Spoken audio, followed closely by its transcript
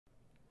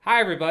Hi,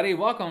 everybody.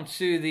 Welcome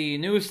to the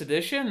newest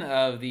edition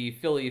of the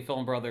Philly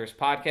Film Brothers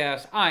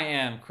podcast. I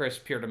am Chris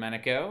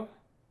Pierdomenico.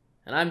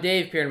 And I'm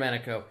Dave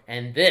Pierdomenico.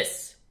 And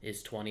this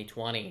is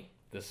 2020.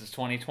 This is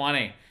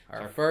 2020.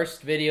 Our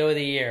first video of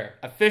the year.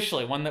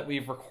 Officially, one that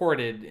we've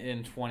recorded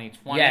in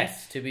 2020.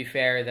 Yes, to be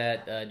fair,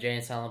 that Jay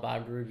and Silent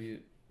Bob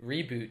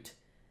reboot,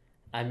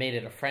 I made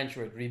it a French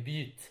word,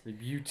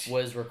 reboot,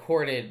 was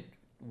recorded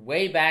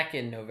way back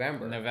in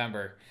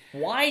November.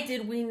 Why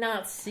did we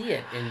not see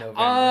it in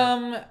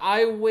November?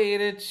 I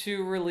waited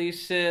to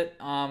release it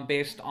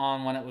based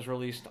on when it was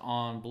released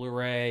on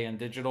Blu-ray and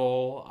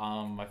digital.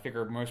 I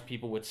figured most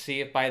people would see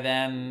it by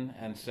then,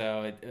 and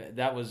so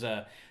that was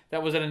an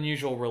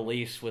unusual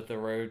release with the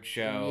road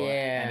show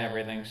and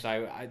everything.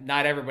 So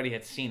not everybody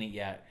had seen it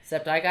yet.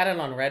 Except I got it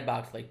on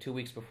Redbox like 2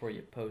 weeks before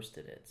you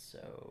posted it. So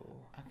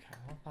okay,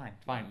 well,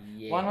 fine.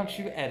 Yeah. Why don't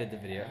you edit the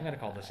video? I'm gonna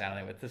call this out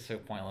anyway. This is so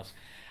pointless.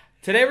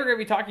 Today we're going to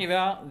be talking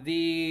about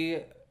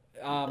the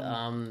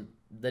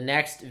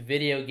next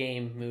video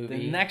game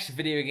movie.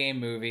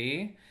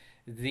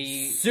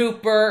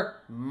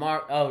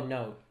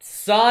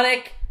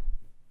 Sonic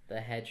the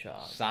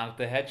Hedgehog. Sonic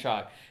the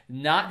Hedgehog.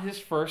 Not his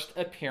first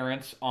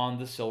appearance on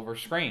the silver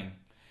screen.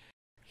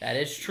 That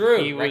is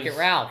true. Wreck-It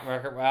Ralph.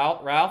 Wreck-It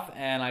Ralph,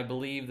 and I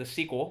believe the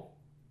sequel.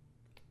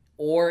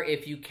 Or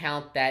if you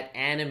count that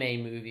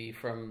anime movie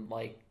from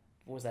what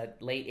was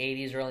that, late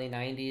 80s, early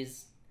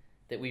 90s?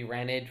 That we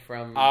rented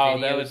from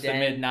that was the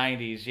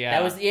mid-90s, yeah.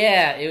 That was,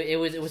 it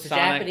was a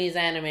Japanese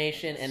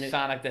animation. And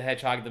Sonic the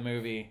Hedgehog, the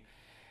movie.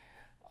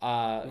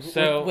 With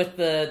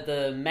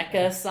the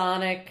Mecha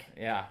Sonic.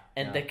 Yeah.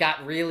 And that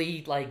got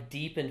really,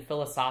 deep and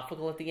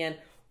philosophical at the end.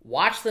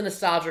 Watch the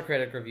Nostalgia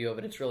Critic review of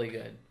it. It's really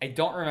good. I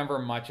don't remember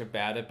much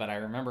about it, but I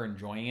remember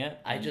enjoying it.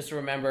 I just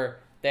remember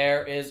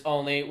there is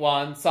only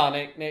one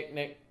Sonic,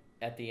 Nick,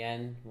 at the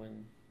end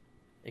when...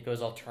 It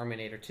goes all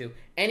Terminator 2.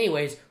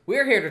 Anyways,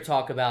 we're here to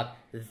talk about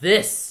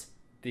the Sonic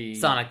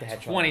the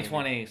Hedgehog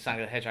 2020 movie.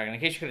 Sonic the Hedgehog. And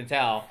in case you couldn't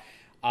tell,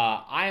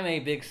 I'm a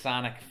big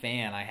Sonic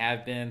fan. I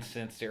have been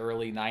since the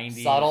early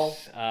 90s. Subtle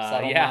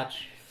yeah.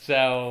 much.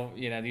 So,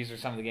 these are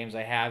some of the games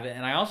I have.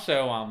 And I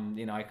also,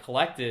 I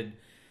collected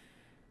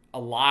a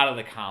lot of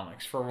the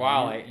comics. For a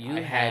while, I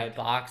had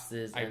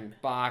boxes.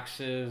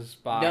 Boxes.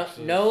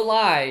 No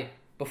lie.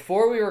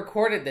 Before we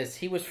recorded this,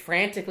 he was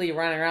frantically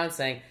running around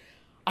saying...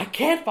 I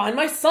can't find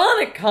my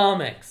Sonic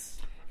comics!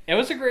 It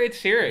was a great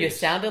series. You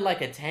sounded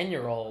like a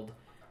 10-year-old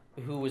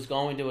who was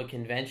going to a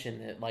convention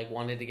that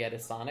wanted to get a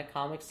Sonic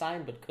comic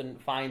signed but couldn't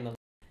find them.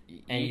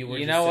 And you were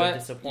so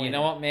disappointed. You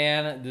know what,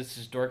 man? This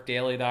is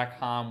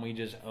dorkdaily.com. We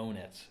just own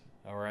it.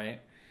 All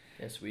right?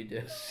 Yes, we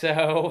do.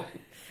 So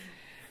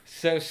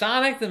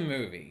Sonic the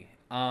movie.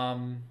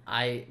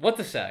 What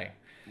to say?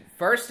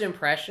 First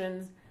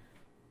impressions...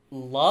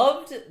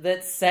 Loved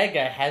that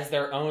Sega has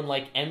their own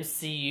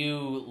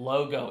MCU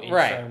logo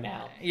intro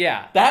now.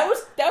 Yeah, that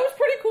was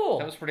pretty cool.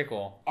 That was pretty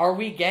cool. Are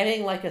we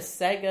getting a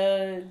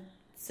Sega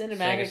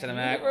cinematic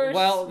universe?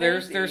 Well,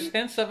 there's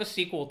hints of a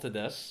sequel to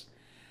this.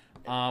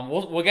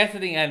 We'll get to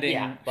the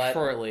ending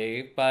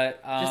shortly,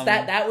 but just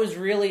that was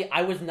really,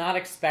 I was not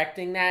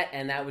expecting that,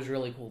 and that was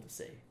really cool to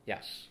see.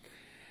 Yes.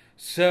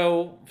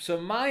 So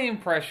my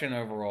impression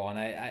overall, and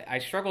I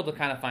struggled to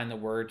kind of find the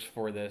words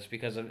for this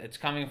because it's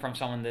coming from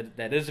someone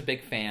that is a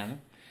big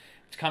fan.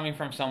 It's coming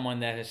from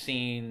someone that has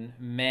seen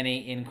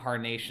many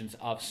incarnations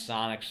of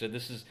Sonic. So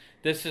this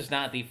is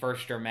not the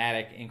first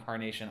dramatic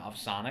incarnation of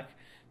Sonic,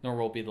 nor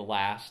will be the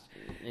last.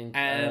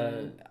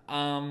 Including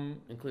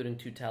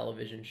two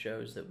television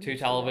shows in the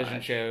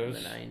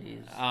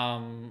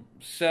 90s.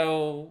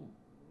 So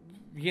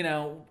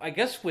I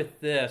guess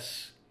with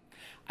this.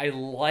 I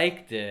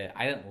liked it.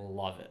 I didn't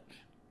love it.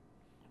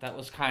 That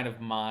was kind of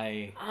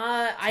my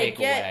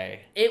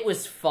takeaway. It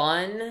was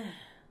fun.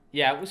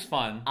 Yeah, it was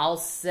fun. I'll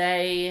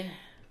say,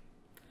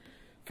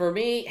 for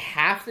me,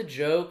 half the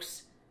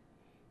jokes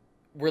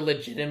were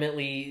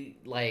legitimately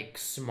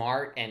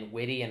smart and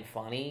witty and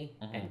funny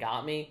and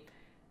got me.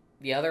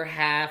 The other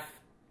half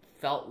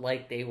felt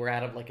like they were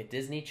out of a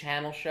Disney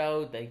Channel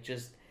show. They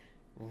just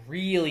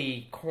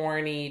really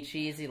corny,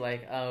 cheesy.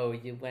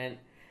 You went.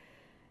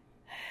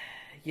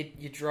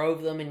 You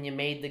drove them and you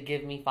made the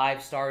give me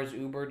 5 stars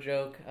Uber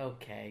joke.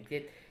 Okay,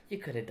 you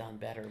could have done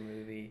better,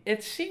 movie. It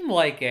did seem more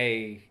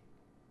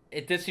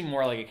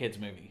like a kid's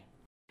movie.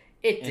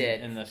 It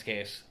did. In this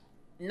case.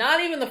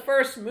 Not even the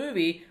first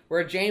movie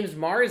where James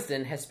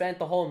Marsden has spent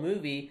the whole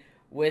movie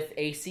with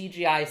a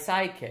CGI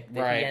sidekick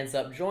that he ends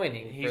up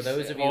joining. For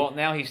those of you... Well,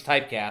 now he's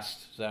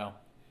typecast, so...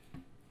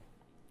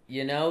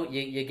 You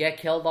get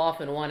killed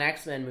off in one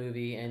X-Men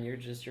movie and your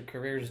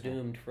career's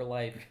doomed for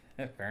life.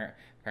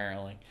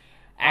 Apparently.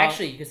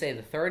 Actually, you could say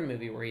the third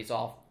movie where he's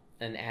off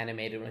an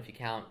animated one if you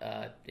count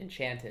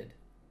Enchanted.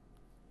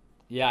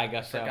 Yeah, I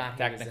guess so.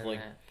 Technically.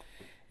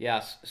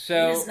 Yes.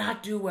 So he does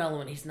not do well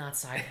when he's not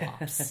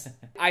Cyclops.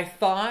 I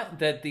thought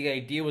that the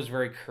idea was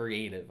very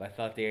creative. I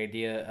thought the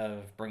idea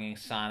of bringing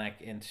Sonic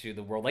into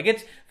the world,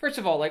 it's first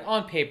of all,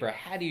 on paper,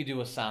 how do you do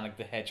a Sonic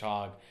the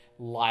Hedgehog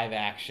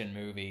live-action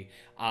movie.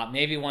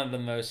 Maybe one of the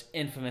most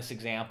infamous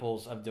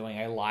examples of doing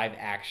a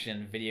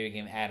live-action video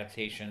game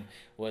adaptation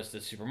was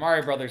the Super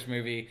Mario Brothers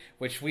movie,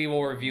 which we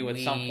will review at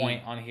some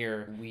point on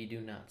here. We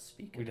do not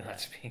speak. We do not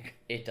speak.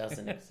 It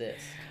doesn't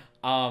exist.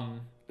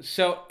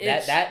 So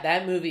it's,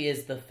 that movie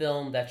is the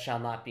film that shall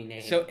not be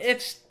named. So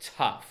it's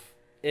tough.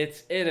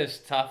 It is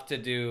tough to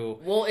do.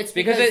 Well, it's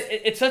because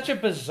it's such a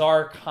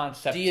bizarre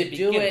concept. Do you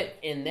do it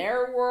in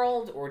their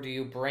world, or do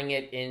you bring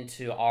it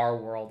into our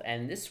world?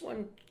 And this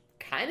one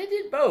kind of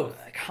did both.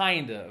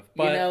 Kind of.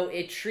 But, you know,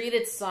 it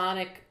treated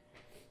Sonic...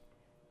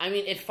 I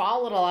mean, it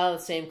followed a lot of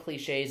the same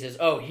cliches as,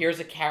 oh, here's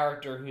a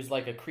character who's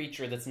like a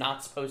creature that's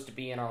not supposed to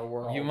be in our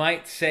world. You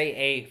might say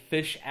a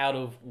fish out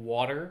of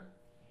water.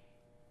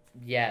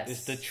 Yes.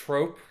 Is the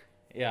trope.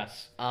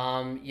 Yes.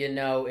 You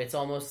know, it's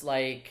almost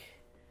like...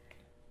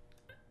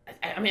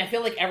 I mean, I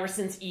feel like ever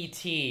since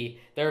E.T.,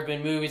 there have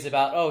been movies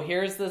about, oh,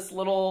 here's this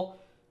little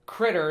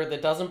critter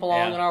that doesn't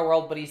belong in our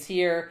world, but he's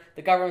here,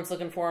 the government's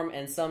looking for him,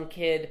 and some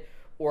kid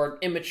or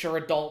immature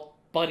adult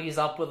buddies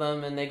up with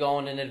him, and they go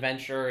on an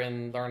adventure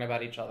and learn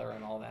about each other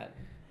and all that.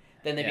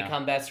 Then they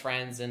become best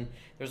friends, and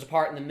there's a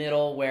part in the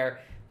middle where,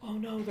 oh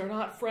no, they're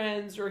not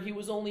friends, or he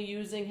was only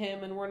using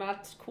him, and we're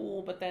not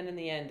cool, but then in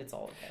the end, it's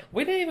all okay.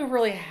 We didn't even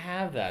really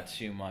have that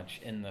too much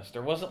in this.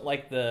 There wasn't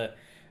like the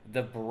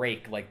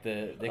break, like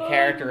the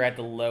character at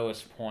the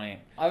lowest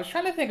point. I was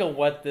trying to think of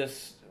what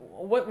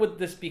would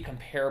this be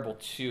comparable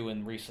to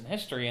in recent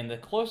history, and the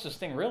closest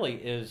thing really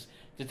is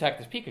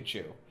Detective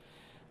Pikachu.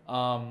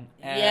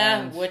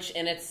 Which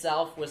in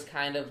itself was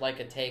kind of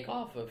like a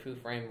takeoff of Who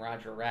Framed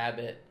Roger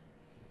Rabbit.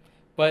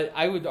 But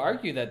I would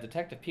argue that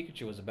Detective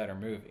Pikachu was a better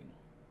movie,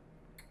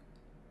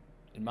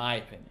 in my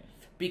opinion.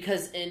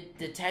 Because in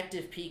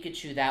Detective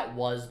Pikachu, that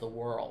was the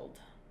world.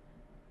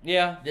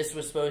 Yeah. This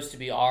was supposed to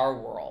be our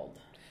world.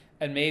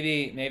 And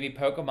maybe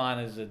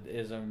Pokemon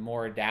is a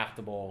more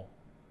adaptable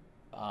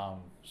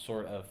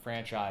sort of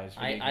franchise.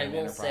 I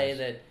will say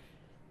that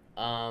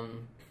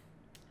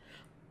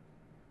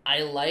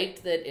I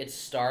liked that it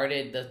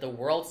started that the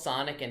world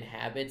Sonic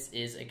inhabits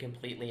is a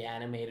completely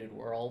animated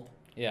world.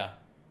 Yeah.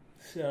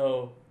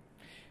 So,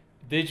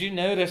 did you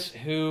notice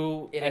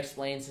who? It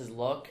explains his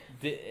look.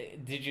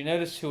 Did you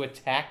notice who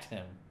attacked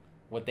him?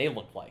 What they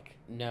look like?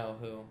 No,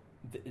 who?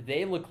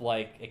 They look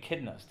like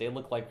Echidnas. They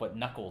look like what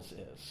Knuckles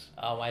is.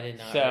 Oh, I did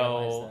not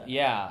realize that.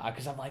 Yeah,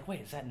 because I'm like,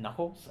 wait, is that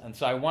Knuckles? And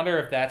so I wonder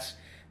if that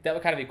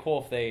would kind of be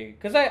cool if they...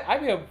 Because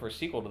I'd be open for a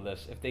sequel to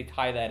this, if they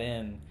tie that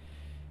in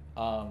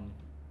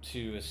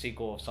to a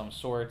sequel of some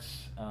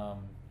sorts.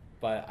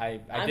 But I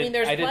mean,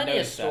 there's plenty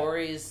of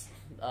stories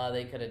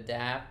they could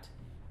adapt.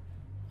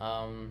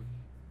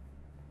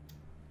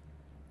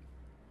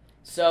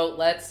 So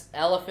let's...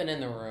 Elephant in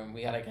the room.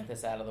 We gotta get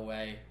this out of the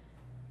way.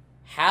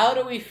 How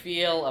do we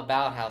feel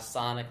about how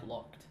Sonic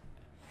looked?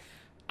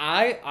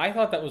 I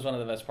thought that was one of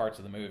the best parts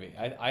of the movie.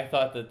 I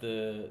thought that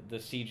the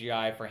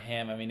CGI for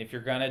him, I mean, if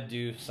you're going to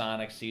do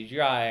Sonic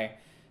CGI,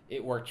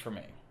 it worked for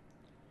me.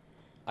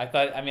 I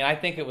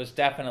think it was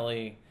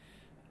definitely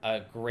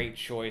a great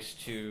choice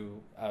to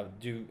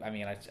do, I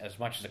mean, as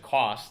much as it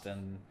cost,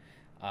 and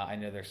I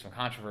know there's some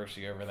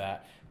controversy over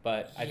that,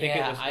 but I think it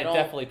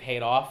definitely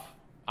paid off.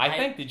 I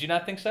think, did you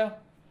not think so?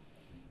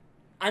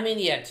 I mean,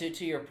 yeah,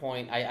 to your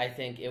point, I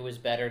think it was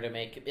better to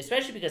make...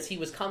 Especially because he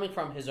was coming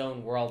from his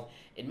own world.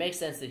 It makes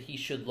sense that he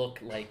should look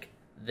like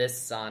this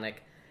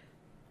Sonic.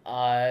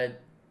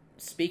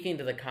 Speaking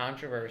to the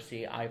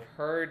controversy, I've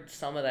heard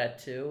some of that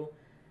too.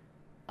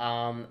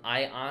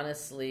 I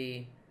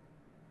honestly...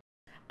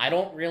 I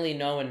don't really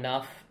know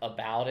enough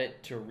about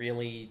it to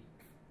really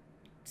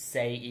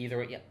say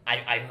either...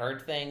 I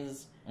heard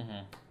things.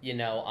 Mm-hmm. You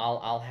know,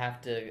 I'll have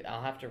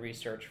to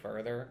research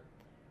further.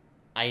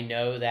 I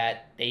know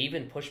that they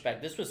even pushed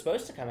back. This was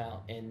supposed to come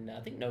out in, I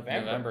think,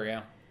 November.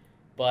 Yeah.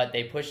 But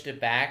they pushed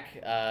it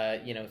back,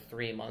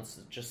 3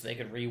 months, just so they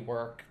could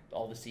rework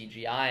all the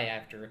CGI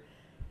after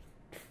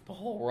the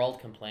whole world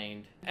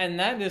complained. And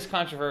that is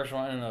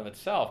controversial in and of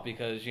itself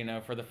because,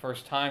 for the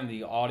first time,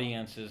 the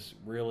audience is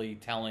really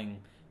telling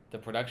the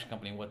production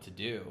company what to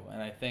do.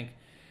 And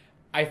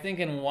I think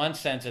in one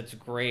sense it's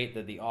great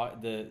that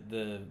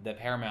the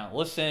Paramount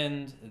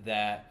listened,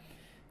 that...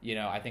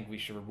 I think we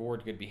should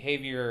reward good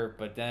behavior,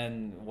 but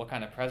then what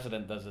kind of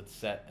precedent does it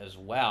set as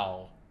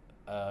well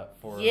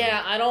for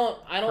I don't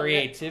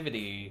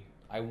creativity?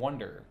 I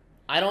wonder.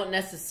 I don't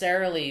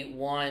necessarily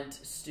want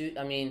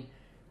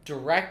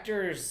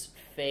directors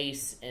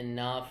face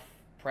enough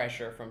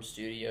pressure from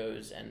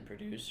studios and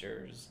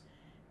producers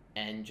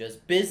and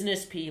just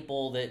business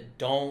people that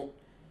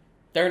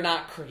they're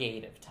not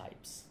creative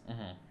types.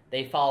 Mm-hmm.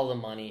 They follow the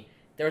money.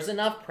 There's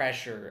enough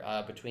pressure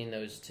between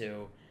those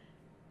two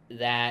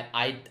that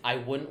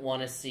I wouldn't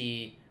want to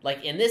see...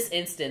 Like, in this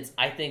instance,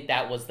 I think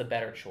that was the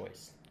better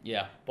choice.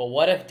 Yeah. But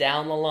what if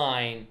down the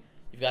line,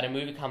 you've got a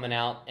movie coming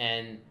out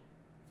and,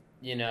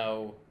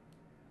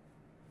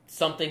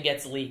 something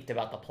gets leaked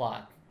about the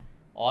plot.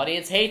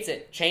 Audience hates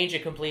it. Change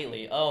it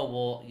completely. Oh,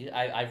 well,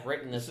 I've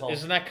written this whole...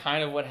 Isn't that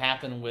kind of what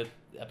happened with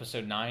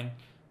Episode 9?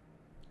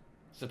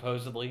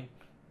 Supposedly?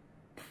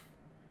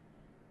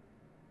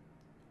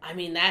 I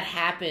mean, that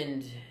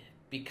happened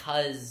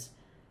because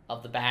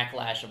of the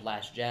backlash of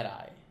Last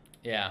Jedi.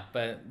 Yeah,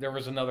 but there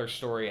was another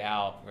story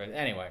out. But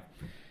anyway,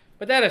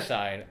 but that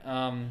aside,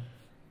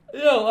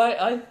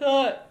 I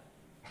thought...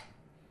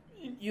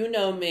 You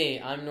know me.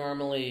 I'm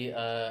normally...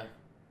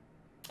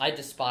 I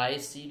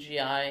despise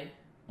CGI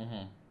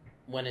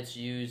when it's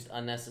used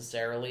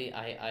unnecessarily.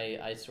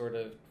 I sort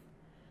of...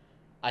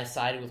 I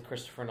sided with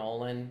Christopher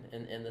Nolan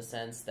in the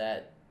sense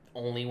that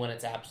only when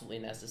it's absolutely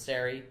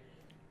necessary.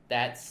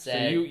 That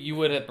said... So you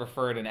would have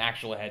preferred an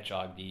actual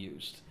hedgehog be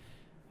used,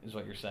 is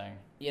what you're saying?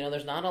 You know,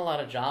 there's not a lot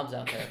of jobs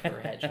out there for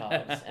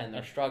hedgehogs, and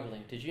they're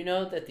struggling. Did you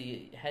know that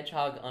the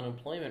hedgehog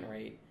unemployment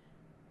rate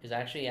is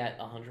actually at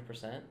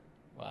 100%?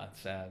 Wow,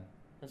 that's sad.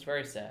 That's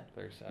very sad.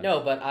 Very sad. No,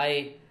 but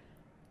I...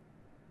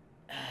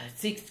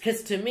 see,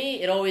 because to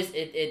me, it always...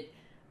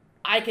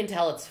 I can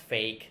tell it's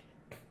fake.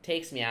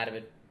 Takes me out of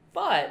it.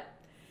 But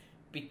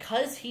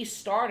because he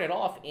started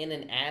off in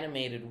an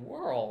animated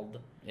world...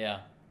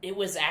 Yeah. It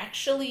was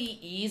actually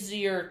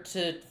easier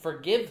to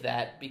forgive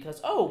that because,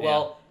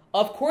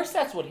 of course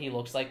that's what he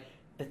looks like,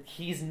 but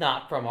he's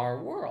not from our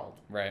world.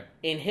 Right.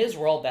 In his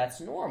world, that's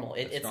normal.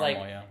 It's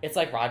normal, it's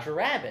like Roger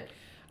Rabbit.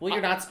 Well,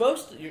 you're not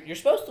supposed to. You're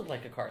supposed to look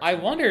like a cartoon. I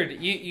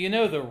wondered, you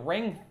know, the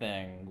ring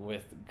thing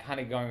with kind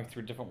of going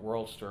through different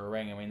worlds through a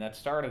ring. I mean, that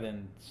started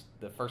in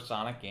the first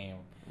Sonic game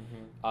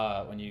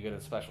when you go to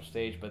the special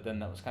stage, but then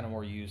that was kind of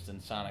more used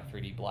in Sonic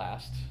 3D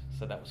Blast.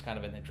 So that was kind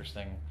of an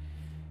interesting.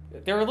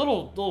 There were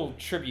little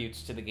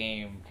tributes to the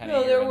game. Kind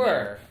of there were.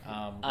 There.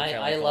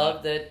 I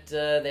love that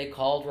they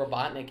called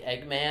Robotnik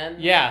Eggman.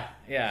 Yeah,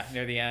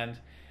 near the end.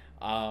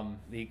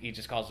 He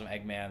just calls him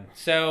Eggman.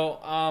 So,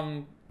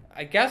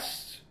 I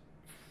guess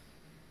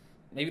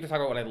maybe to talk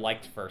about what I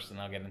liked first, and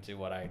I'll get into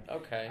what I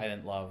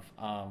didn't love.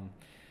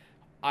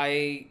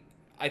 I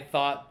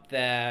thought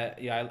that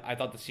I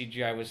thought the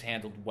CGI was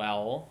handled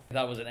well. I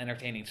thought it was an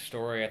entertaining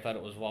story. I thought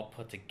it was well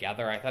put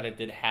together. I thought it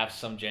did have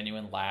some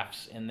genuine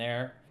laughs in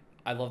there.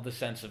 I love the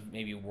sense of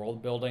maybe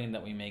world building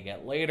that we may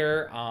get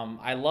later.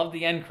 I love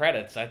the end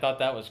credits. I thought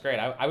that was great.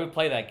 I would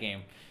play that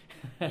game.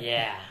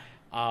 Yeah.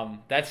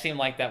 That seemed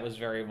like that was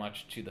very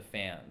much to the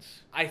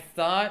fans. I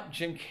thought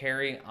Jim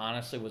Carrey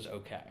honestly was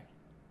okay.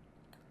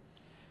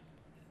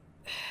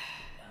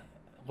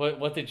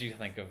 What did you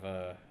think of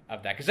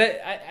that? Because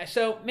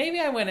so maybe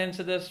I went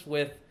into this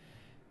with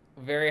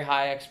very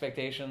high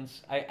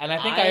expectations.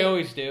 I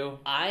always do.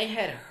 I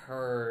had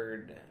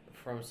heard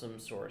from some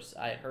source.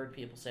 I heard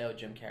people say, "Oh,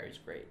 Jim Carrey's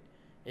great."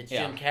 It's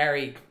Jim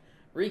Carrey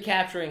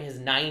recapturing his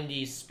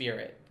 '90s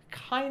spirit,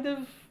 kind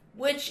of,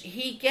 which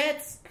he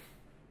gets.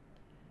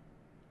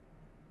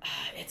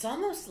 It's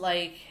almost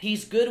like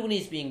he's good when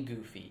he's being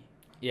goofy.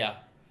 Yeah,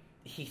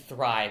 he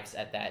thrives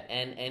at that,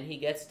 and he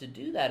gets to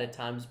do that at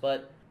times.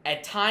 But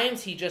at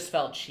times he just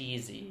felt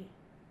cheesy.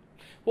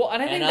 Well,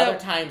 and I think other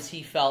times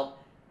he felt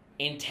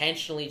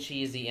intentionally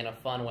cheesy in a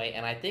fun way,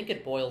 and I think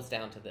it boils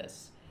down to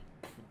this.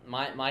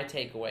 My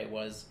takeaway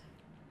was,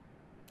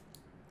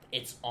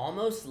 it's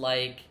almost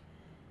like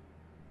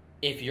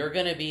if you're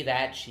going to be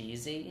that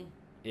cheesy,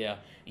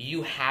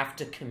 you have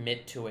to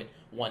commit to it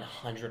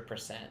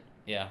 100%.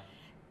 Yeah.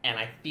 And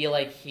I feel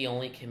like he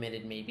only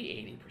committed maybe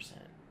 80%.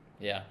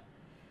 Yeah.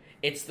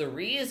 It's the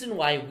reason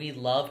why we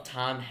love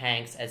Tom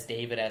Hanks as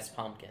David S.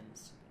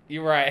 Pumpkins.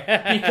 You're right.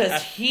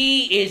 Because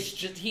he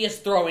is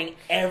throwing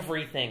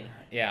everything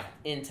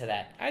into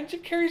that. And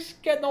Jim Carrey's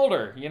getting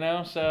older,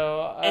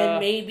 so... And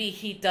maybe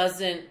he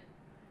doesn't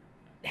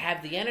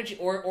have the energy,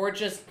 or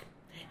just...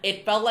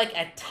 It felt like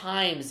at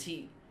times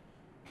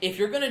if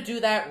you're going to do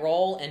that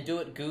role and do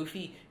it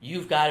goofy,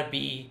 you've got to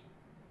be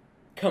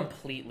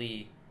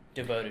completely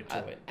devoted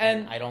to it.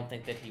 And I don't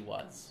think that he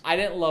was. I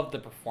didn't love the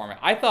performance.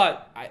 I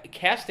thought,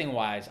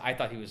 casting-wise, I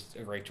thought he was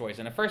a great choice.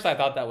 And at first I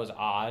thought that was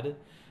odd,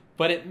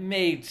 but it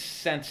made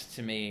sense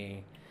to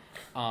me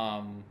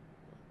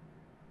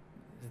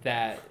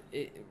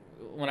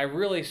when I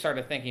really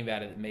started thinking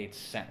about it, it made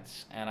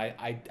sense. And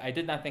I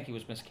did not think he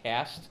was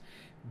miscast,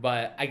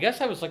 but I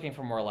guess I was looking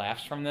for more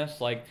laughs from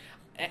this.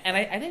 And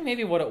I think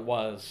maybe what it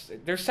was,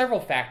 there's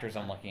several factors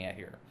I'm looking at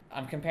here.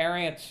 I'm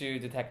comparing it to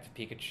Detective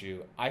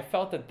Pikachu. I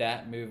felt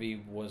that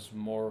movie was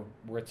more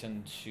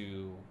written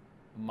to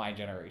my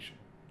generation.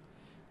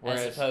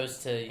 As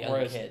opposed to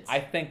young kids. I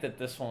think that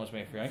this one was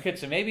made for young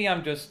kids. So maybe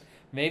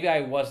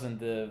I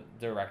wasn't the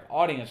direct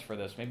audience for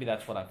this. Maybe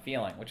that's what I'm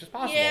feeling, which is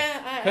possible.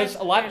 Yeah, because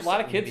a lot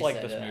of kids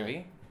like this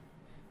movie.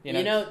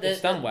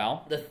 It's done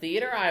well. The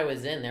theater I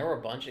was in, there were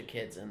a bunch of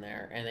kids in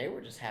there, and they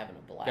were just having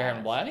a blast. They're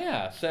having a blast,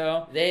 yeah.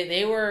 So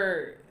they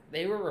were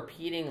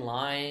repeating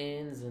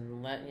lines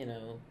and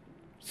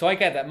So I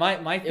get that.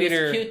 My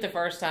theater. It was cute the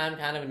first time,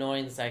 kind of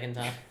annoying the second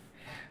time.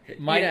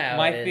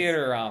 My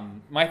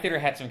theater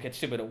had some kids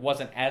too, but it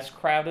wasn't as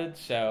crowded,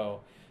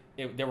 so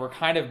there were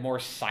kind of more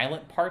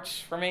silent parts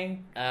for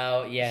me.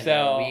 Oh yeah,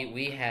 so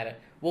we had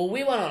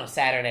we went on a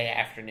Saturday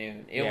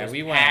afternoon. It was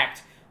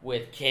packed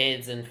with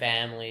kids and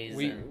families.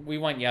 We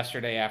went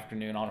yesterday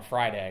afternoon on a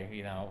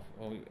Friday.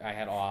 I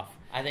had off.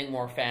 I think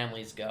more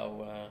families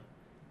go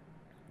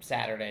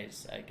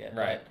Saturdays, I guess.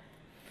 Right.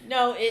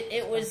 No,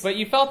 it was... But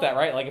you felt that,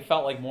 right? Like, it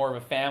felt like more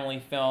of a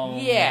family film,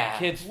 yeah,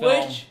 kids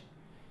film. Which,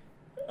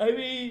 I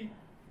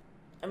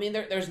mean,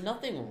 there's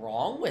nothing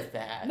wrong with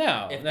that.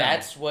 No, if no.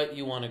 that's what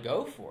you want to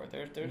go for,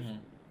 there's,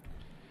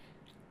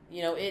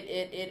 you know,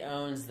 it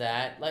owns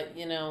that, like,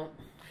 you know.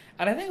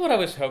 And I think what I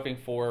was hoping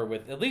for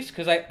with, at least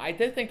because I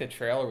did think the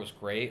trailer was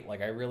great.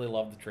 Like, I really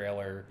loved the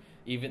trailer.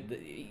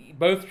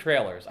 Both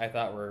trailers I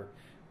thought were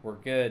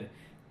good.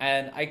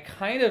 And I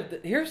kind of,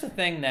 here's the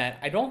thing that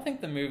I don't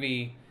think the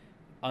movie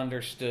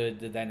understood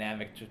the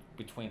dynamic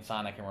between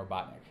Sonic and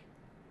Robotnik.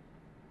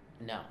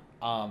 No.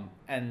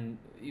 And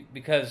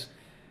because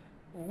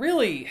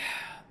really,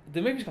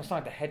 the movie's called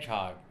Sonic the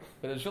Hedgehog,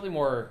 but it was really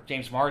more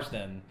James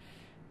Marsden,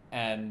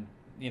 and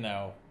you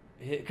know,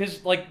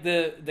 because like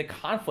the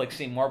conflict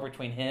seemed more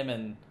between him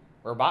and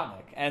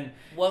Robotnik, and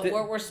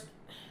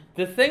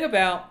the thing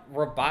about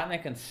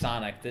Robotnik and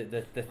Sonic,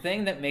 the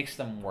thing that makes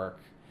them work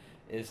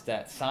is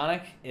that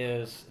Sonic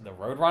is the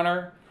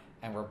Roadrunner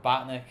and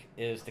Robotnik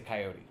is the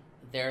Coyote.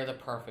 They're the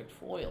perfect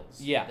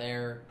foils. Yeah,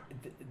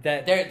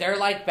 they're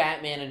like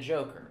Batman and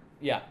Joker.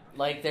 Yeah,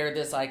 like they're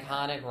this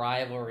iconic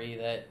rivalry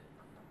that.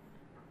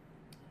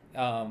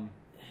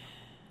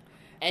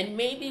 And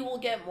maybe we'll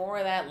get more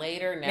of that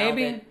later. Now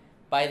that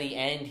by the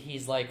end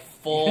he's like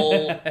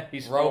full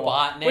he's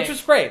Robotnik, which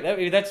was great.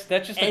 That's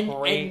just a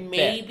great. And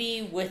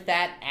maybe with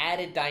that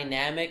added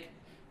dynamic,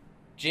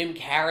 Jim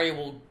Carrey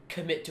will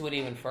commit to it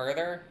even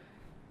further.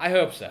 I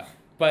hope so.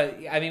 But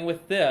I mean,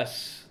 with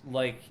this,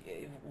 like,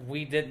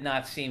 we did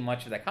not see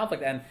much of that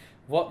conflict, and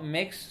what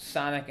makes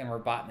Sonic and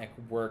Robotnik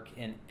work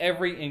in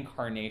every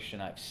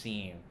incarnation I've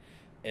seen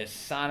is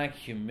Sonic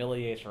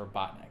humiliates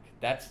Robotnik.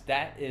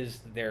 That is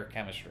their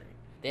chemistry.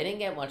 They didn't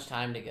get much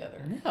time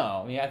together.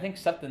 No, I mean, I think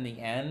except in the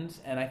end,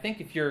 and I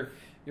think if your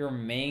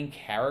main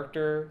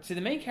character,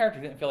 the main character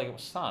didn't feel like it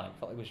was Sonic, it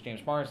felt like it was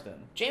James Marsden.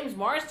 James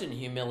Marsden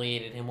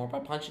humiliated him more by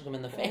punching him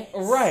in the face.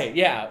 Right?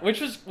 Yeah,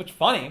 which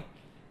funny,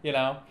 you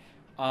know.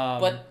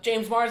 But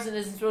James Marsden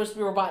isn't supposed to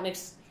be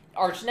Robotnik's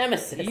arch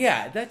nemesis.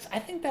 Yeah, I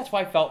think that's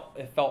why it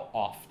felt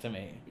off to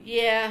me.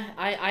 Yeah,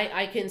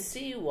 I can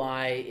see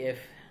why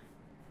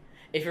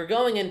if you're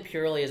going in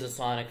purely as a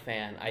Sonic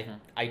fan,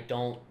 I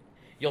don't.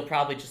 You'll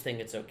probably just think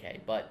it's okay,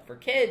 but for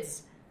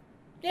kids,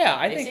 yeah,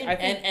 I think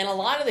and a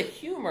lot of the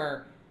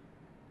humor,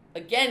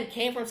 again,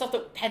 came from stuff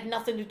that had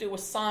nothing to do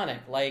with Sonic,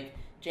 like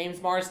James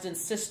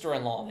Marsden's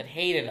sister-in-law that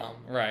hated him.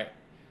 Right.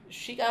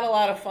 She got a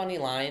lot of funny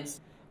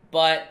lines,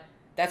 but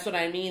that's what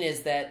I mean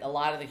is that a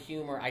lot of the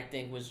humor I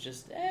think was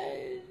just.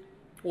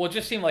 Well, it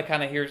just seemed like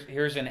kind of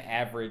here's an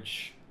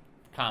average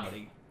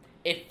comedy.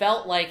 It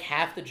felt like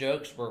half the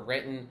jokes were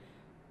written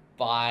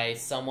by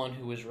someone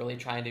who was really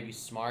trying to be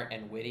smart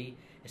and witty,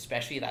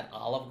 especially that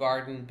Olive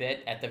Garden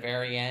bit at the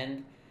very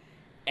end.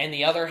 And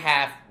the other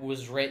half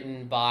was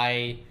written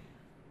by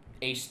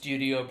a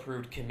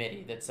studio-approved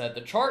committee that said,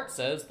 the chart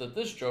says that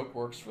this joke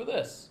works for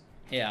this.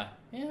 Yeah.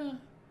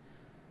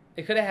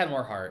 It could have had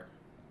more heart.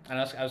 And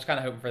I was kind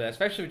of hoping for that,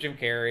 especially with Jim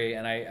Carrey,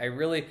 and I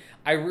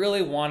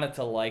really wanted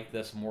to like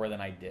this more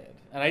than I did.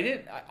 And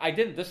I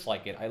didn't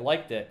dislike it. I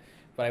liked it,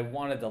 but I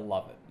wanted to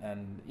love it.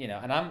 And, you know,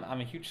 and I'm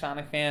a huge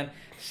Sonic fan.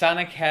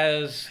 Sonic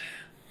has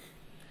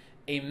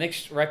a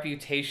mixed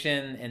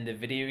reputation in the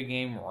video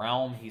game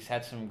realm. He's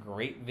had some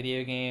great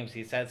video games.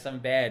 He's had some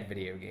bad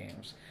video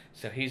games.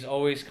 So he's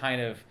always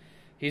kind of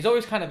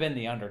been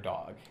the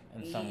underdog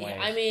in some ways.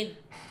 I mean,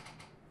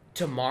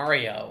 to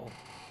Mario.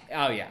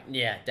 Oh yeah.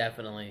 Yeah,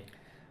 definitely.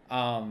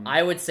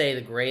 I would say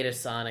the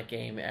greatest Sonic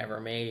game ever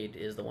made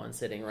is the one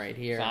sitting right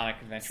here.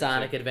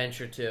 Sonic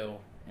Adventure 2.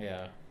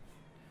 Yeah.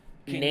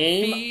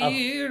 Name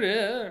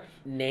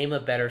a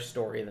better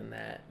story than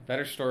that.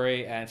 Better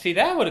story, and see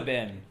that would have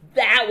been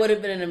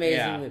an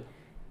amazing movie.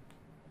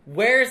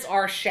 Where's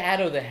our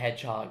Shadow the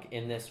Hedgehog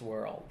in this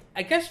world?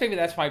 I guess maybe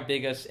that's my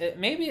biggest.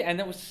 And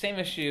it was the same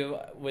issue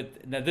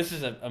with. Now this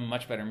is a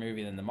much better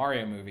movie than the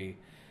Mario movie,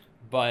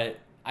 but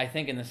I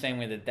think in the same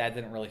way that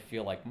didn't really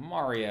feel like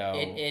Mario.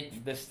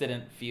 This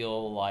didn't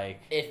feel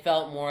like. It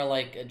felt more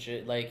like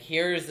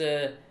here's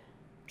a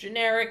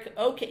generic,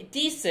 okay,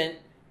 decent.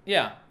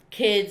 Yeah.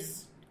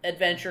 Kids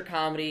adventure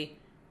comedy,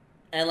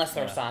 unless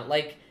they're Sonic.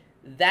 Like,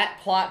 that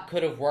plot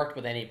could have worked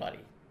with anybody.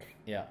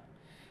 Yeah.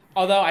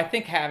 Although I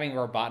think having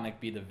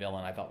Robotnik be the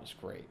villain, I thought was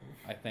great.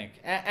 I think,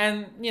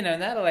 and you know,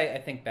 now that I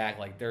think back,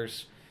 like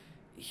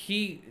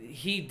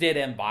he did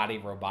embody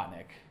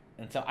Robotnik,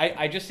 and so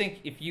I just think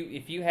if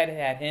you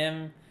had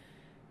him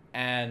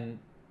and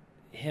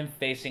him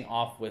facing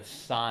off with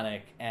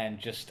Sonic, and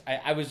just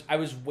I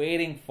was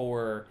waiting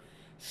for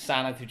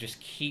Sonic to just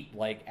keep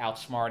like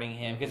outsmarting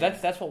him,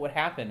 because that's what would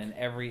happen in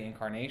every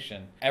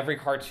incarnation, every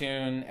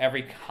cartoon,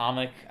 every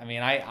comic. I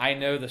mean, I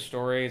know the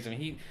stories. I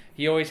mean,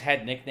 he always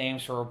had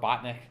nicknames for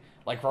Robotnik,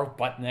 like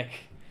Robotnik,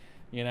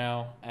 you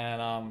know.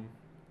 And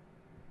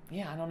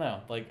yeah, I don't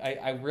know. Like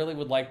I really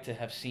would like to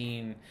have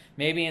seen,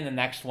 maybe in the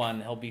next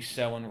one he'll be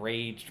so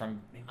enraged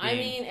from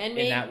being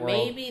in that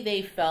world. Maybe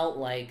they felt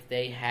like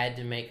they had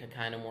to make a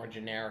kind of more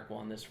generic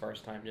one this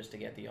first time just to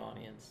get the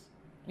audience.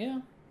 Yeah.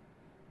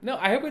 No,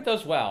 I hope it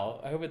does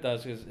well. I hope it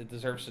does because it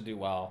deserves to do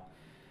well.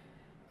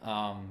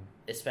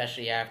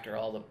 Especially after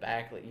all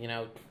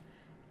the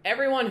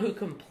everyone who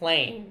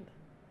complained,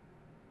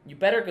 you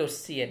better go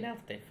see it now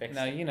that they fixed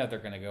it. No, they're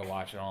going to go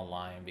watch it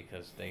online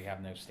because they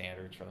have no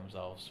standards for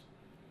themselves.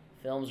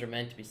 Films are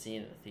meant to be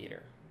seen in a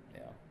theater.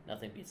 Yeah.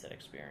 Nothing beats that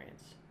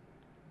experience.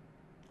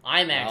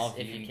 IMAX,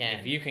 if you can.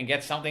 If you can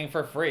get something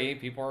for free,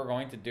 people are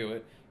going to do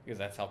it because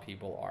that's how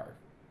people are.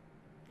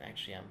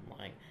 Actually, I'm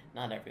lying.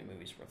 Not every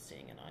movie's worth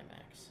seeing in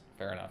IMAX.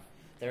 Fair enough.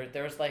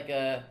 There's like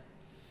a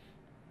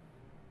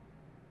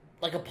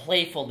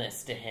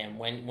playfulness to him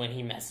when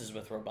he messes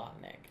with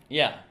Robotnik.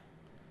 Yeah.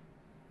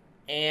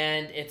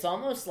 And it's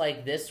almost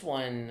like this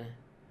one,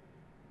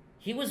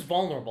 he was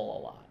vulnerable a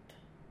lot.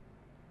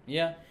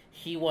 Yeah.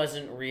 He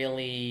wasn't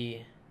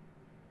really...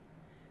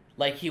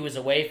 Like, he was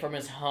away from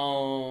his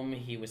home,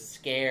 he was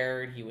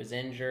scared, he was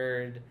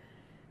injured,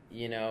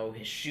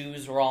 his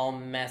shoes were all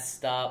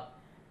messed up.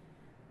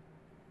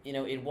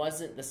 It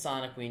wasn't the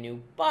Sonic we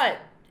knew. But,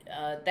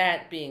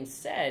 that being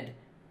said,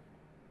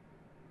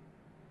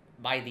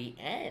 by the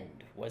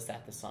end, was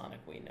that the Sonic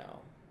we know?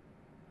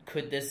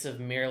 Could this have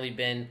merely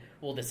been,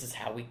 well, this is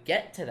how we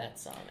get to that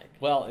Sonic?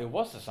 Well, it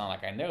was the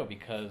Sonic I know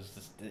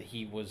because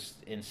he was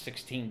in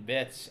 16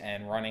 bits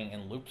and running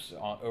in loops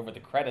over the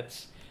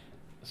credits.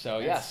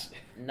 So, That's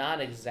not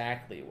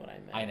exactly what I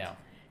meant. I know.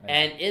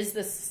 And is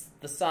this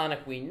the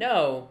Sonic we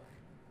know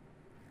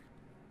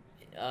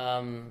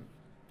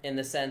in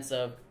the sense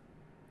of,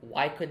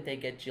 why couldn't they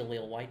get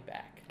Jaleel White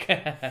back?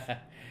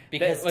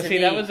 Because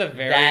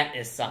that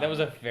is Sonic. That was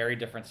a very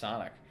different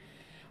Sonic.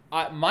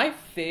 My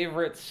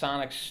favorite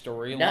Sonic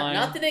storyline...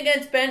 Nothing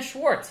against Ben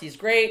Schwartz. He's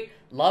great.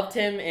 Loved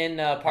him in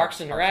Parks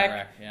and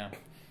Rec. Yeah.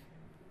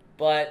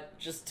 But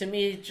just to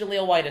me,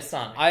 Jaleel White is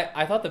Sonic.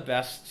 I thought the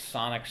best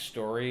Sonic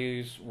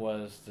stories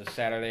was the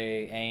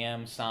Saturday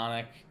AM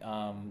Sonic,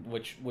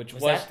 which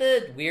was that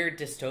the weird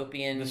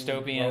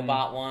dystopian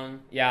robot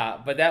one? Yeah,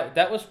 but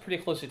that was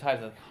pretty closely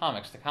tied to the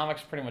comics. The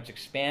comics pretty much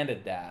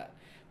expanded that.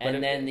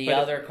 And then the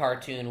other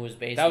cartoon was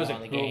based on the games.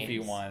 That was a goofy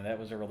one. That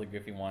was a really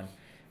goofy one.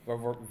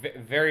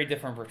 Very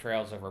different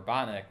portrayals of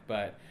Robotnik,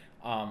 but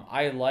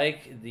I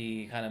like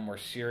the kind of more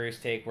serious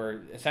take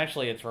where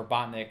essentially it's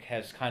Robotnik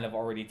has kind of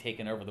already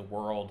taken over the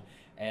world,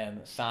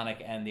 and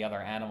Sonic and the other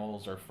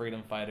animals are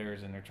freedom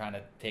fighters, and they're trying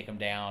to take him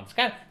down.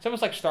 It's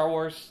almost like Star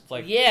Wars. It's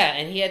like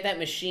and he had that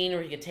machine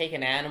where he could take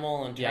an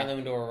animal and turn them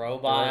into a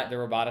robot. The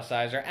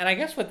roboticizer. And I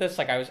guess with this,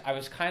 I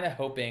was kind of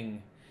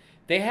hoping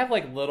they have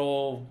like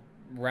little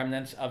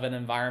remnants of an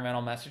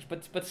environmental message,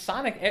 but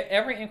Sonic,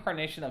 every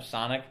incarnation of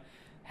Sonic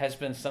has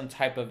been some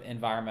type of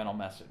environmental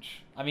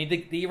message. I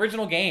mean, the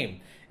original game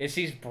is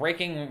he's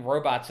breaking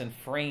robots and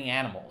freeing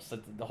animals.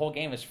 The whole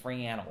game is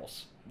freeing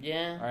animals.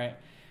 Yeah. All right.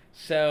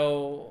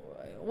 So,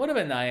 it would have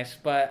been nice,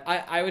 but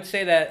I would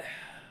say that...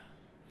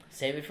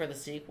 Save it for the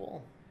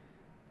sequel.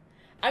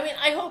 I mean,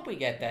 I hope we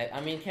get that. I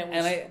mean,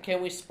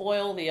 can we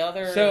spoil the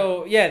other...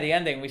 So, yeah, the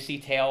ending. We see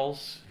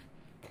Tails.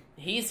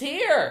 He's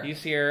here!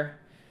 He's here.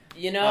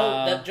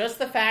 Just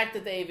the fact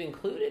that they've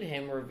included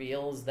him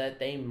reveals that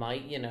they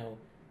might,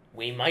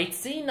 we might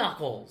see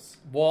Knuckles.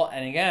 Well,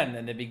 and again,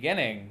 in the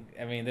beginning,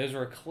 I mean, those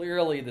were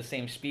clearly the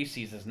same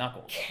species as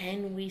Knuckles.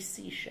 Can we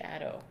see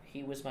Shadow?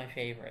 He was my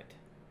favorite.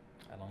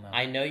 I don't know.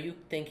 I know you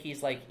think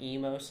he's like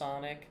emo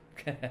Sonic,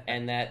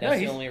 and that's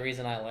the only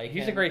reason I like him.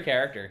 He's a great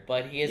character.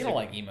 But he is You don't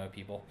like emo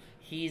people.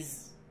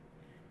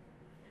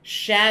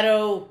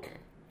 Shadow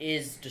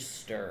is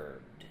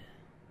disturbed.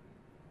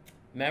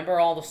 Remember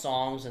all the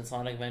songs in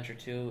Sonic Adventure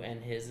 2,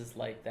 and his is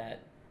like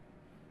that.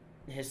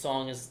 His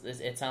song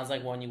it sounds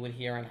like one you would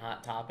hear on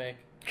Hot Topic.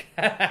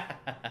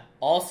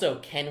 Also,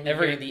 can we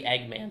hear the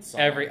Eggman song?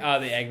 The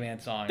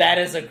Eggman song. That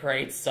is a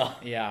great song.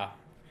 Yeah.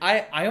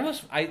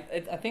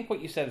 I think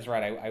what you said is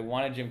right. I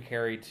wanted Jim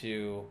Carrey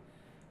to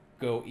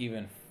go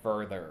even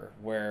further.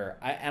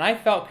 I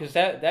felt, because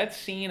that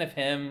scene of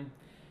him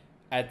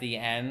at the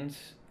end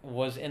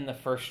was in the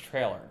first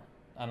trailer.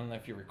 I don't know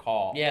if you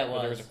recall. Yeah, it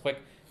was. There was a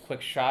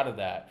quick shot of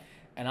that.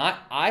 And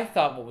I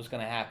thought what was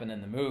going to happen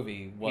in the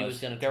movie was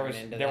there was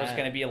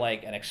going to be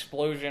like an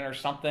explosion or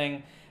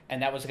something,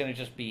 and that was going to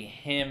just be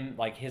him,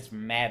 like his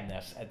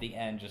madness at the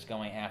end, just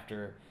going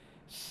after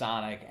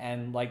Sonic.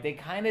 And like they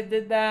kind of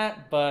did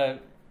that,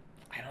 but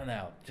I don't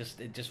know,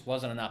 it just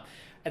wasn't enough.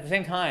 At the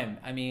same time,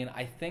 I mean,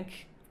 I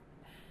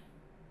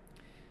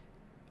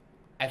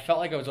felt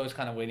like I was always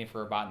kind of waiting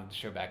for Robotnik to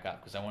show back up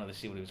because I wanted to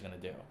see what he was going to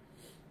do.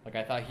 Like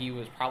I thought he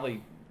was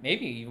probably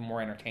maybe even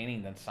more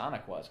entertaining than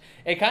Sonic was.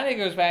 It kind of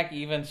goes back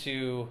even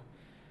to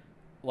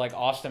like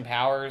Austin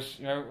Powers.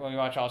 You remember when we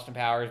watch Austin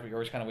Powers, but you're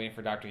always kind of waiting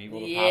for Dr.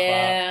 Evil to pop up?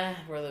 Yeah,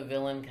 where the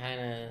villain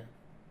kind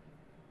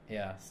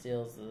of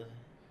steals the...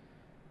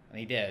 And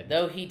he did.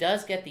 Though he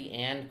does get the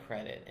 "and"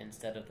 credit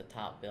instead of the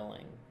top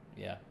billing.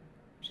 Yeah.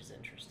 Which is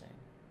interesting.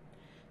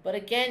 But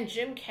again,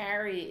 Jim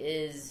Carrey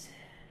is...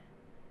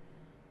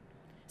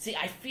 See,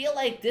 I feel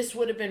like this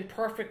would have been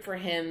perfect for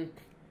him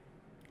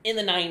in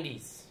the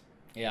 90s.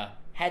 Yeah.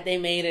 Had they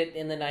made it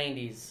in the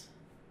 90s.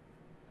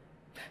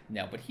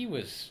 No, but he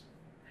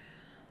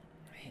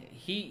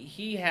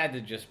he had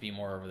to just be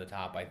more over the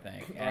top, I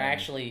think. Or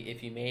actually,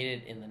 if you made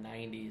it in the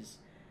 90s,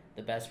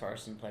 the best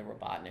person to play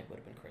Robotnik would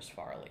have been Chris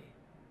Farley.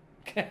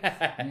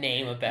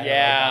 Name a better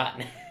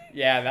Robotnik.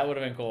 Yeah, that would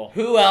have been cool.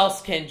 Who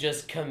else can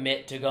just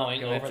commit to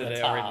going over the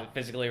top?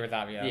 Physically over the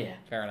top, yeah.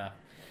 Fair enough.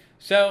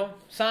 So,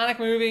 Sonic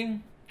movie,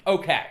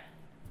 okay.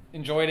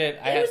 Enjoyed it.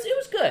 It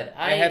was good.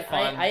 I had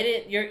fun. I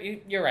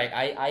didn't. You're right.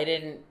 I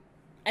didn't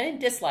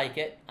dislike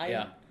it.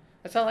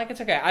 It's not like it's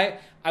okay.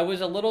 I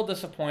was a little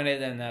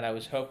disappointed in that I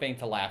was hoping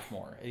to laugh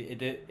more.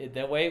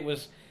 The way it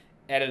was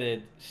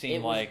edited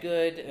seemed like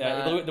good.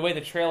 The way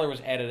the trailer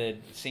was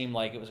edited seemed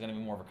like it was going to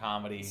be more of a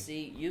comedy.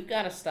 See, you've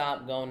got to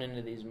stop going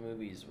into these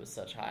movies with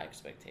such high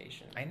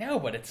expectations. I know,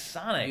 but it's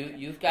Sonic.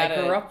 You've got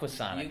I grew up with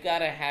Sonic. You've got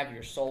to have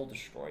your soul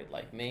destroyed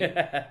like me,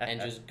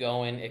 and just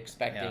go in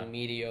expecting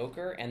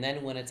mediocre, and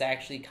then when it's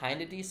actually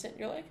kind of decent,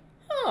 you're like,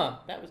 huh,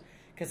 that was...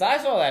 Because I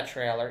saw that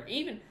trailer,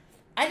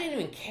 I didn't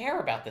even care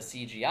about the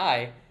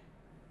CGI.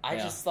 I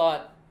just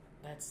thought,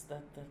 that's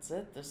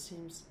it. This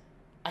seems...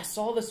 I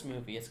saw this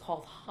movie. It's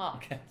called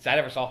Hop. I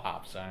never saw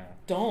Hop, so...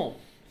 Don't.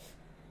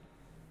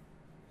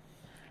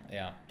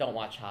 Yeah. Don't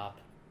watch Hop.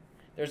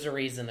 There's a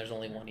reason there's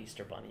only one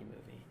Easter Bunny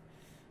movie.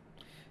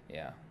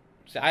 Yeah.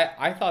 See,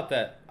 I thought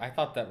that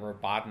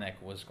Robotnik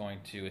was going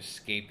to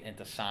escape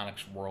into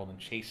Sonic's world and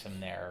chase him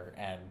there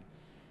and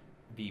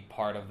be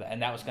part of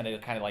and that was going to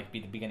kind of like be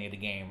the beginning of the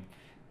game.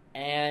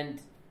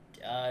 And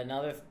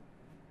now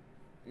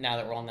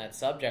that we're on that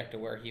subject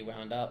of where he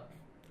wound up,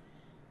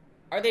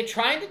 are they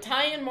trying to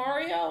tie in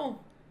Mario?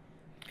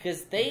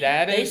 Because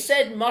they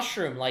said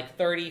mushroom like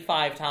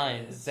 35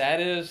 times. That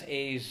is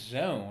a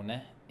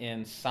zone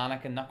in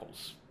Sonic and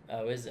Knuckles.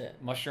 Oh, is it?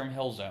 Mushroom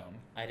Hill Zone.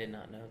 I did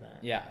not know that.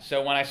 Yeah,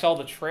 so when I saw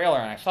the trailer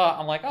and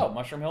I'm like, oh,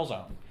 Mushroom Hill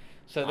Zone.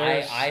 So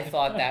I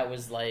thought that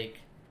was like...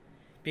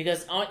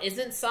 Because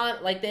isn't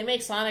Sonic... Like, they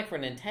make Sonic for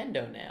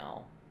Nintendo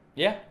now.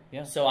 Yeah.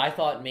 So I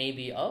thought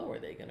maybe, are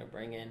they going to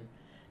bring in...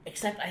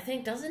 Except, I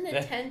think, doesn't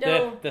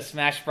Nintendo... The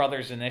Smash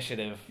Brothers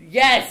initiative.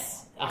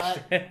 Yes!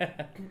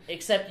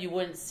 Except you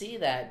wouldn't see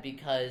that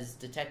because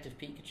Detective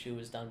Pikachu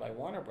was done by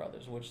Warner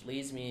Brothers, which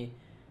leads me...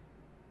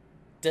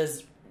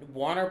 Does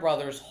Warner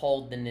Brothers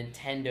hold the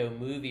Nintendo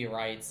movie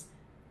rights,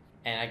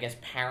 and I guess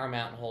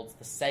Paramount holds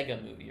the Sega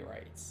movie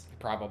rights?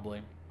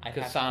 Probably.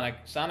 Because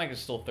Sonic is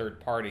still third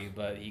party,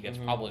 but he gets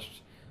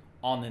published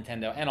on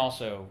Nintendo and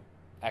also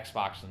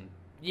Xbox and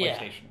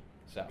PlayStation.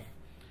 So,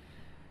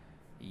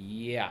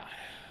 yeah.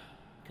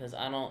 Because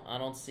I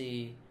don't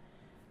see...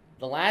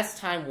 The last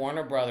time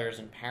Warner Brothers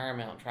and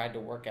Paramount tried to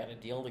work out a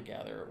deal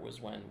together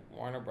was when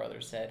Warner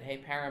Brothers said, hey,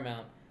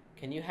 Paramount,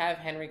 can you have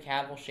Henry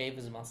Cavill shave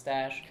his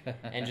mustache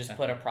and just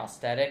put a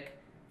prosthetic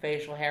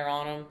facial hair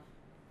on him?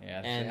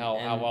 Yeah, and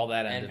how well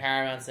that ended. And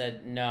Paramount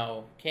said,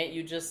 no. Can't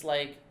you just,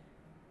 like,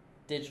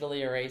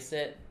 digitally erase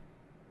it?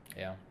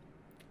 Yeah.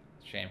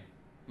 Shame.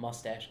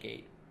 Mustache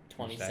Gate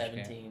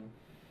 2017.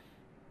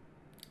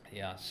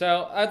 Yeah,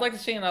 so I'd like to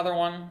see another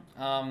one.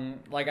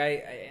 Detective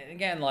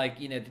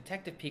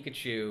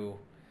Pikachu,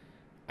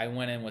 I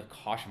went in with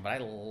caution, but I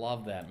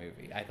love that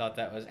movie. I thought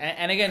that was,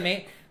 and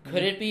again,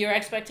 could it be your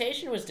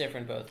expectation was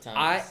different both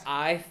times?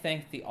 I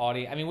think the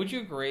audience. I mean, would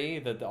you agree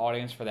that the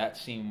audience for that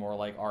seemed more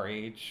like our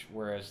age,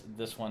 whereas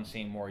this one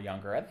seemed more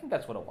younger? I think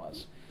that's what it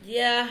was.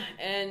 Yeah,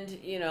 and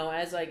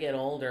as I get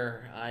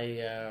older,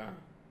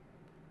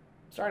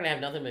 starting to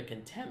have nothing but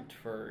contempt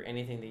for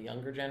anything the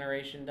younger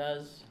generation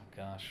does.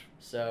 Gosh.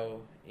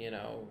 So,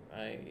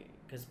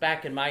 because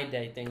back in my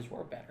day, things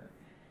were better.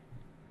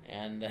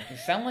 And you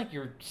sound like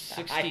you're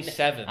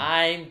 67.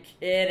 I'm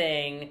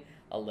kidding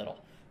a little.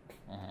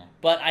 Uh-huh.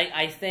 But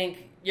I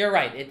think you're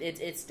right.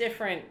 It's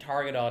different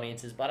target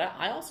audiences, but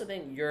I also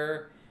think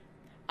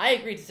I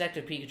agree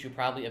Detective Pikachu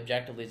probably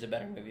objectively is a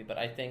better movie, but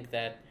I think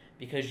that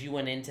because you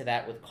went into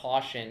that with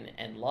caution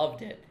and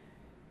loved it.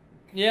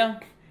 Yeah.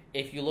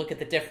 If you look at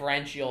the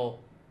differential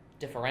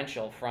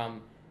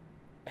from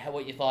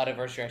what you thought of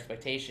versus your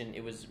expectation,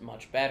 it was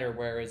much better,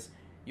 whereas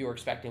you were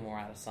expecting more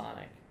out of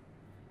Sonic.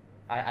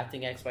 I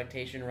think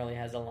expectation really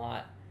has a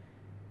lot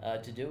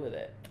to do with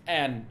it.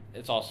 And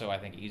it's also, I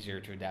think, easier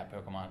to adapt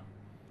Pokemon.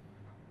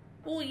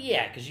 Well,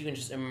 yeah, because you can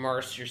just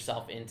immerse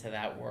yourself into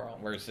that world.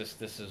 Whereas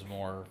this is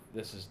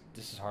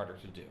harder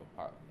to do.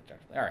 All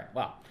right,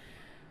 well.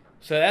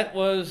 So that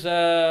was...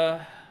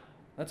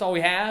 that's all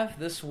we have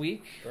this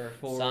week for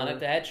Sonic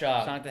the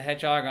Hedgehog. Sonic the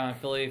Hedgehog on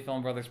Philly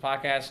Film Brothers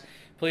Podcast.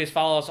 Please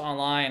follow us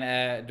online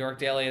at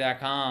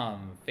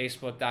dorkdaily.com,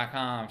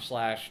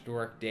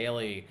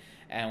 facebook.com/dorkdaily,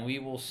 and we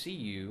will see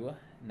you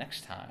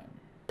next time.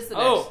 I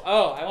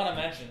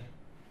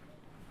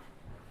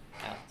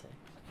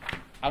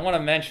want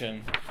to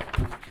mention,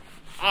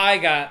 I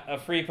got a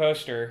free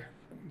poster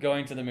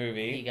going to the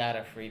movie. He got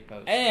a free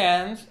poster.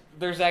 And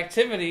there's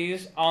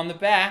activities on the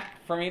back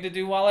for me to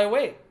do while I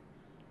wait.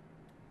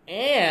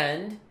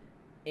 And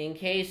in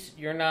case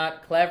you're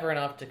not clever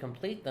enough to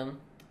complete them,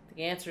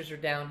 the answers are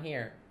down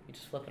here. You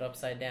just flip it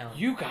upside down.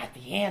 You got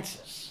the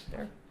answers.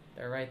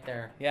 They're right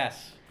there.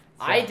 Yes.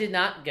 So. I did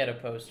not get a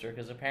poster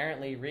because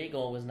apparently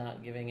Regal was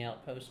not giving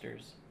out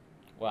posters.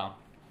 Well,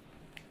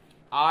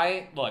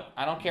 I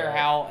don't care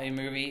how a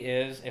movie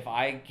is. If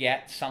I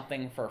get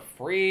something for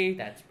free,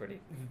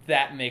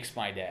 that makes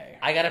my day.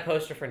 I got a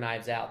poster for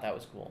Knives Out. That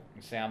was cool.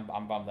 See, I'm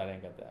bummed I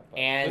didn't get that.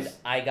 And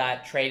I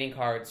got trading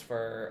cards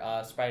for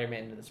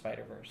Spider-Man Into the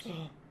Spider-Verse.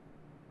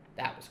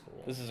 That was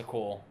cool. This is a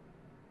cool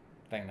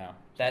thing, though.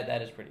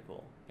 That is pretty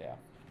cool. Yeah.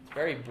 It's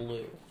very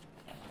blue.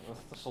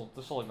 This will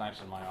look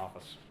nice in my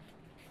office.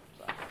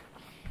 So.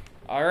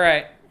 All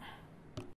right.